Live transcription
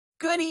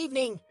Good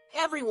evening,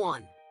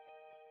 everyone.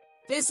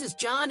 This is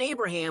John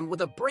Abraham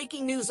with a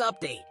breaking news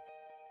update.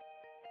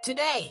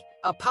 Today,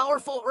 a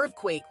powerful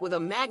earthquake with a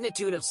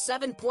magnitude of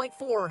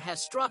 7.4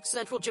 has struck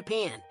central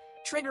Japan,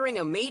 triggering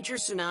a major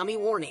tsunami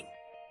warning.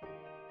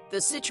 The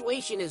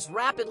situation is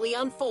rapidly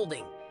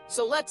unfolding,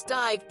 so let's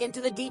dive into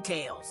the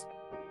details.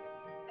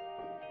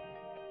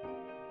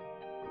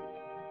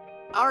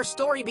 Our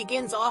story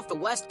begins off the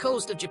west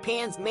coast of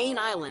Japan's main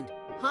island,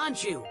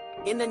 Honshu,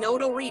 in the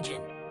Noto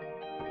region.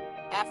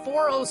 At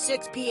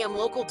 4:06 p.m.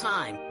 local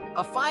time,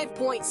 a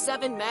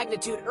 5.7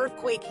 magnitude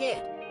earthquake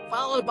hit,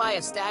 followed by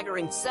a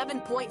staggering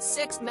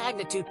 7.6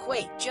 magnitude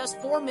quake just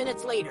 4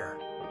 minutes later.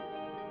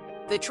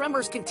 The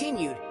tremors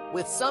continued,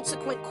 with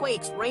subsequent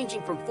quakes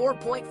ranging from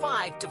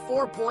 4.5 to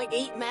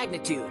 4.8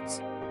 magnitudes.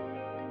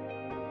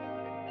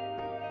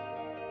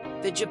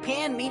 The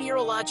Japan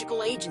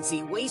Meteorological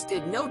Agency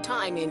wasted no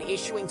time in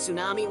issuing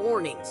tsunami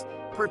warnings,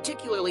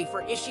 particularly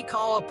for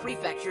Ishikawa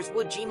Prefecture's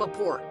Wajima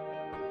port.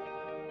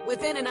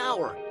 Within an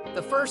hour,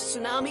 the first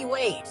tsunami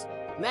waves,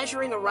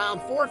 measuring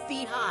around 4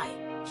 feet high,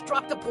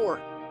 struck the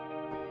port.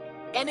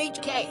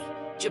 NHK,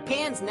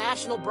 Japan's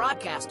national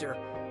broadcaster,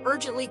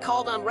 urgently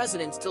called on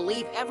residents to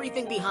leave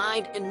everything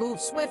behind and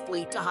move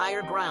swiftly to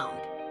higher ground.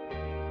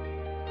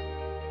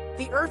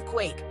 The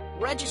earthquake,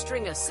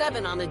 registering a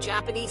 7 on the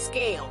Japanese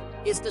scale,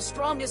 is the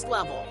strongest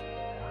level.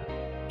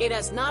 It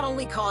has not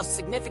only caused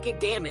significant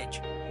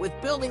damage, with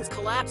buildings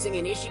collapsing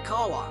in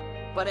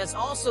Ishikawa, but has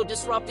also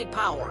disrupted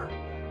power.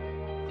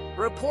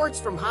 Reports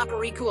from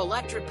Hokuriku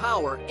Electric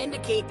Power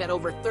indicate that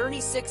over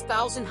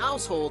 36,000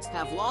 households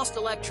have lost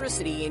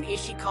electricity in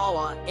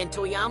Ishikawa and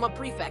Toyama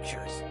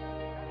prefectures.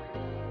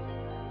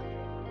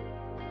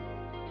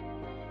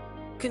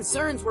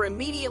 Concerns were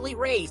immediately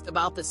raised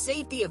about the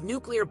safety of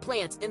nuclear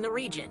plants in the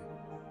region.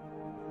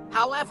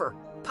 However,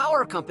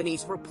 power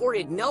companies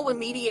reported no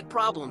immediate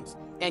problems,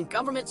 and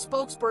government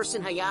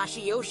spokesperson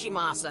Hayashi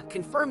Yoshimasa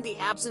confirmed the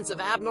absence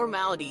of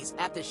abnormalities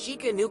at the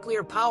Shika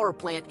nuclear power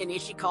plant in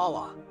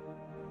Ishikawa.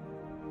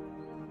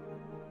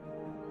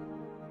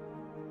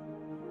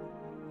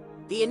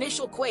 The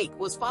initial quake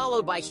was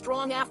followed by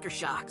strong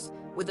aftershocks,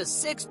 with a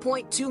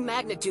 6.2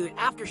 magnitude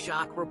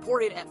aftershock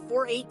reported at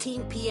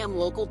 4:18 p.m.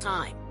 local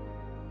time.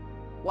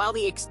 While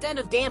the extent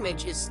of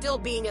damage is still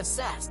being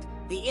assessed,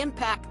 the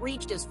impact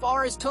reached as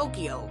far as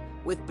Tokyo,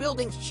 with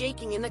buildings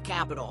shaking in the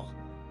capital.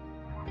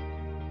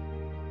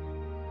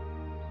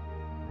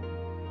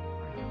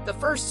 The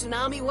first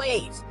tsunami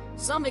waves,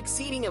 some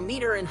exceeding a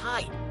meter in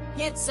height,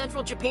 hit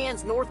central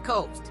Japan's north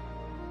coast.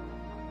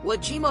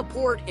 Wajima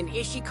Port in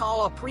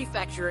Ishikawa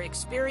Prefecture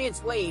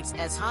experienced waves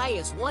as high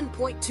as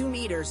 1.2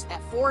 meters at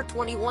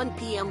 4:21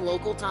 p.m.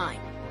 local time.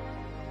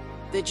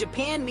 The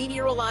Japan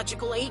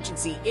Meteorological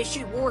Agency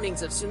issued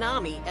warnings of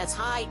tsunami as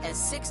high as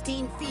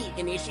 16 feet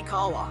in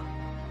Ishikawa.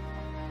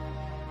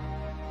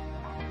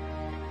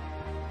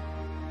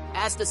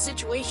 As the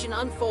situation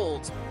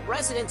unfolds,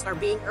 residents are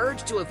being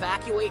urged to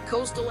evacuate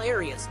coastal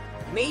areas.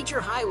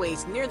 Major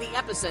highways near the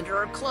epicenter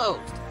are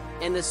closed,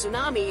 and the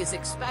tsunami is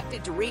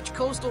expected to reach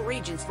coastal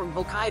regions from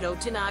Hokkaido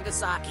to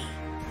Nagasaki.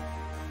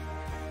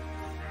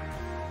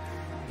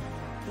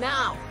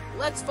 Now,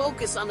 let's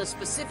focus on the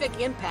specific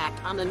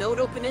impact on the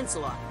Noto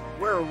Peninsula,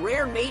 where a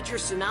rare major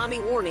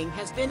tsunami warning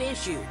has been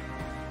issued.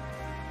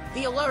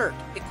 The alert,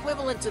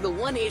 equivalent to the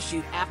one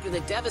issued after the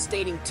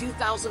devastating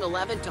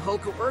 2011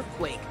 Tohoku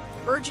earthquake,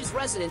 urges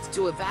residents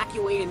to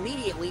evacuate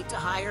immediately to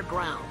higher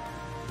ground.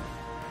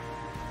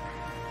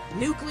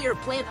 Nuclear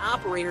plant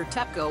operator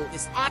TEPCO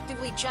is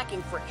actively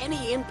checking for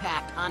any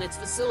impact on its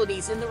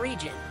facilities in the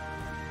region.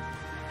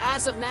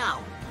 As of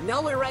now,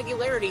 no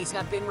irregularities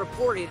have been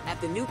reported at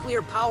the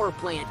nuclear power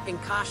plant in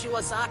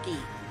Kashiwazaki,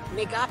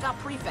 Niigata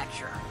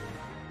Prefecture.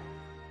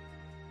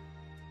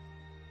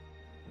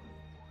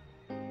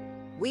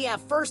 We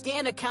have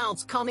first-hand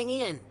accounts coming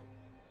in.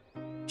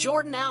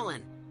 Jordan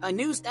Allen, a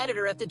news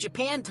editor at the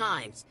Japan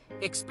Times,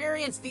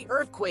 experienced the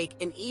earthquake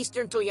in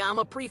eastern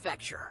Toyama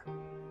Prefecture.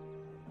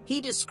 He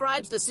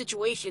describes the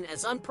situation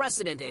as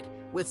unprecedented,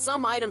 with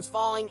some items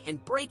falling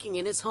and breaking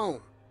in his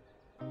home.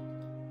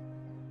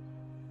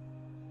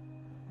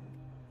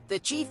 The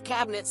Chief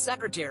Cabinet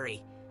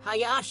Secretary,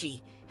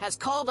 Hayashi, has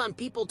called on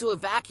people to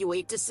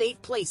evacuate to safe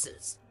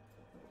places.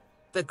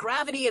 The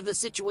gravity of the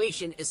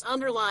situation is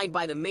underlined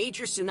by the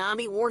major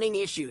tsunami warning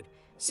issued,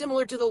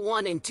 similar to the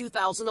one in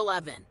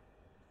 2011.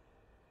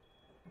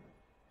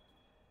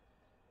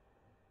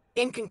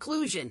 In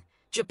conclusion,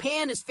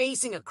 Japan is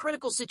facing a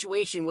critical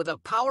situation with a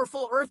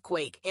powerful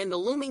earthquake and the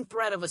looming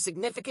threat of a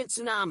significant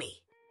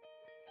tsunami.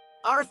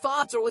 Our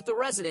thoughts are with the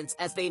residents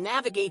as they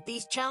navigate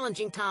these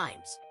challenging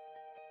times.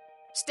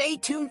 Stay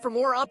tuned for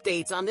more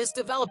updates on this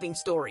developing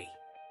story.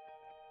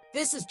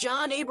 This is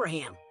John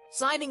Abraham,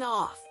 signing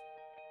off.